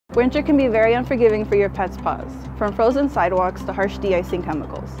Winter can be very unforgiving for your pet's paws, from frozen sidewalks to harsh de-icing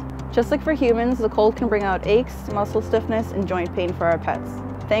chemicals. Just like for humans, the cold can bring out aches, muscle stiffness, and joint pain for our pets.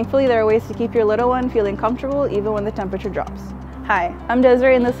 Thankfully, there are ways to keep your little one feeling comfortable even when the temperature drops. Hi, I'm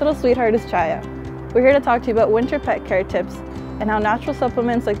Desiree and this little sweetheart is Chaya. We're here to talk to you about winter pet care tips and how natural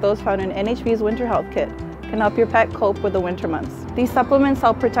supplements like those found in NHV's Winter Health Kit can help your pet cope with the winter months. These supplements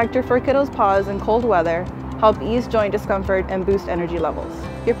help protect your furkiddo's paws in cold weather, help ease joint discomfort, and boost energy levels.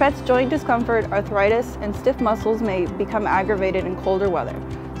 Your pet's joint discomfort, arthritis, and stiff muscles may become aggravated in colder weather,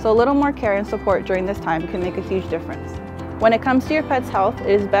 so a little more care and support during this time can make a huge difference. When it comes to your pet's health, it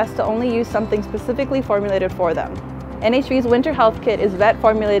is best to only use something specifically formulated for them. NHV's Winter Health Kit is vet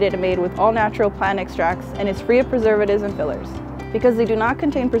formulated and made with all natural plant extracts and is free of preservatives and fillers. Because they do not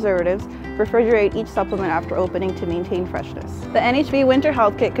contain preservatives, refrigerate each supplement after opening to maintain freshness. The NHV Winter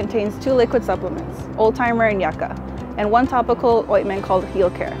Health Kit contains 2 liquid supplements, Old Timer and Yucca, and 1 topical ointment called Heal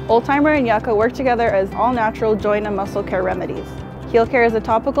Care. Old Timer and Yucca work together as all-natural joint and muscle care remedies. Heal Care is a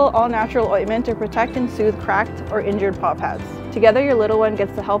topical, all-natural ointment to protect and soothe cracked or injured paw pads. Together, your little one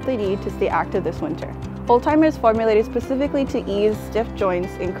gets the help they need to stay active this winter. Old Timer is formulated specifically to ease stiff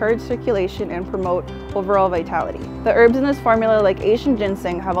joints, encourage circulation, and promote overall vitality. The herbs in this formula, like Asian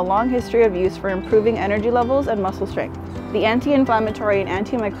ginseng, have a long history of use for improving energy levels and muscle strength. The anti-inflammatory and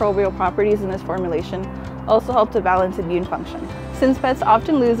antimicrobial properties in this formulation also help to balance immune function. Since pets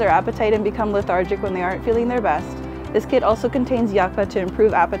often lose their appetite and become lethargic when they aren't feeling their best, this kit also contains yucca to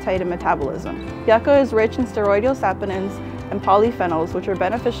improve appetite and metabolism. Yucca is rich in steroidal saponins and polyphenols, which are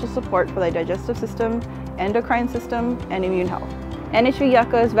beneficial support for the digestive system, endocrine system, and immune health. NHV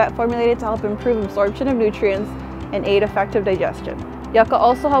Yucca is vet formulated to help improve absorption of nutrients and aid effective digestion. Yucca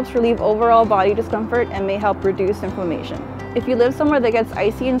also helps relieve overall body discomfort and may help reduce inflammation. If you live somewhere that gets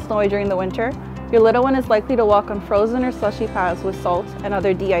icy and snowy during the winter, your little one is likely to walk on frozen or slushy paths with salt and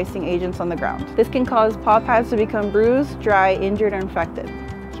other de-icing agents on the ground. This can cause paw pads to become bruised, dry, injured, or infected.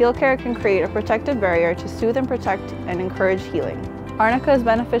 Heal Care can create a protective barrier to soothe and protect and encourage healing. Arnica is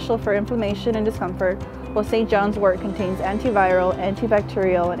beneficial for inflammation and discomfort, while St. John's wort contains antiviral,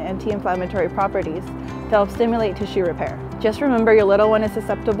 antibacterial, and anti-inflammatory properties to help stimulate tissue repair. Just remember, your little one is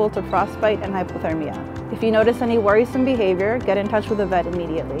susceptible to frostbite and hypothermia. If you notice any worrisome behavior, get in touch with a vet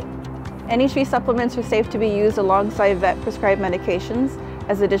immediately. NHV supplements are safe to be used alongside vet-prescribed medications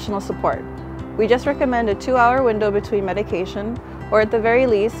as additional support. We just recommend a 2-hour window between medication, or at the very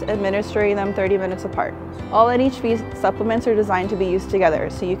least, administering them 30 minutes apart. All NHV supplements are designed to be used together,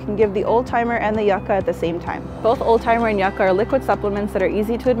 so you can give the Old Timer and the Yucca at the same time. Both Old Timer and Yucca are liquid supplements that are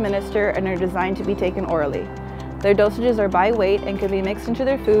easy to administer and are designed to be taken orally. Their dosages are by weight and can be mixed into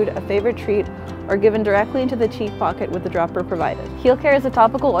their food, a favorite treat, or given directly into the cheek pocket with the dropper provided. Heal Care is a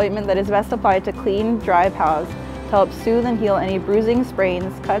topical ointment that is best applied to clean, dry paws to help soothe and heal any bruising,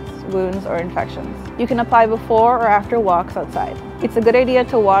 sprains, cuts, wounds, or infections. You can apply before or after walks outside. It's a good idea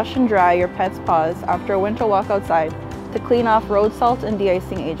to wash and dry your pet's paws after a winter walk outside to clean off road salt and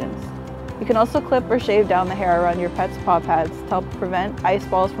de-icing agents. You can also clip or shave down the hair around your pet's paw pads to help prevent ice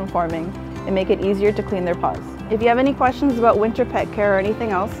balls from forming and make it easier to clean their paws. If you have any questions about winter pet care or anything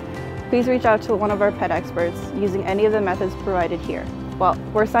else, please reach out to one of our pet experts using any of the methods provided here. Well,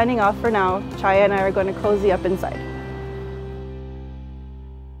 we're signing off for now. Chaya and I are going to cozy up inside.